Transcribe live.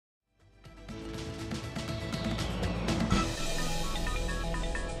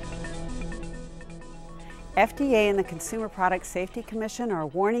FDA and the Consumer Product Safety Commission are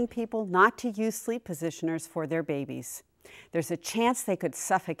warning people not to use sleep positioners for their babies. There's a chance they could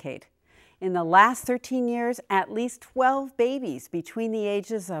suffocate. In the last 13 years, at least 12 babies between the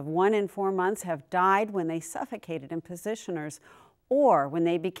ages of 1 and 4 months have died when they suffocated in positioners or when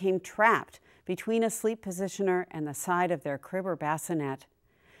they became trapped between a sleep positioner and the side of their crib or bassinet.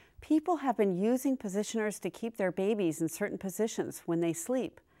 People have been using positioners to keep their babies in certain positions when they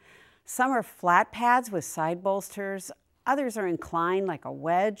sleep. Some are flat pads with side bolsters, others are inclined like a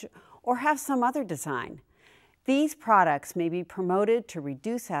wedge, or have some other design. These products may be promoted to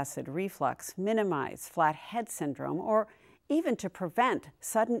reduce acid reflux, minimize flat head syndrome, or even to prevent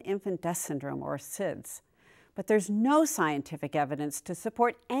sudden infant death syndrome or SIDS. But there's no scientific evidence to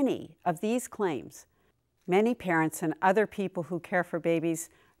support any of these claims. Many parents and other people who care for babies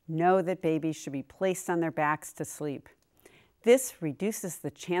know that babies should be placed on their backs to sleep. This reduces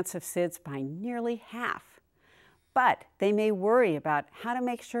the chance of SIDS by nearly half. But they may worry about how to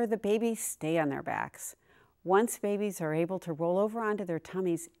make sure the babies stay on their backs. Once babies are able to roll over onto their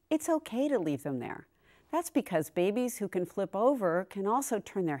tummies, it's okay to leave them there. That's because babies who can flip over can also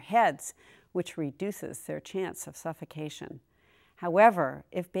turn their heads, which reduces their chance of suffocation. However,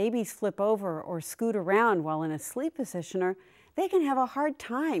 if babies flip over or scoot around while in a sleep positioner, they can have a hard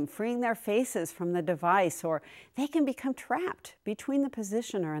time freeing their faces from the device, or they can become trapped between the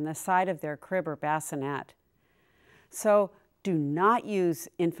positioner and the side of their crib or bassinet. So do not use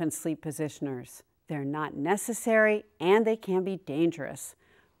infant sleep positioners. They're not necessary and they can be dangerous.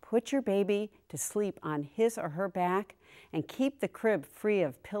 Put your baby to sleep on his or her back and keep the crib free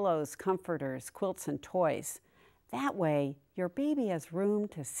of pillows, comforters, quilts, and toys. That way, your baby has room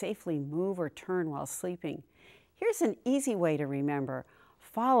to safely move or turn while sleeping. Here's an easy way to remember.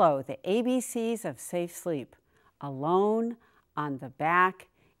 Follow the ABCs of safe sleep. Alone, on the back,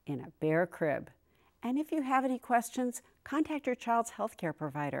 in a bare crib. And if you have any questions, contact your child's healthcare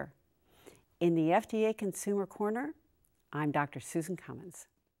provider. In the FDA Consumer Corner, I'm Dr. Susan Cummins.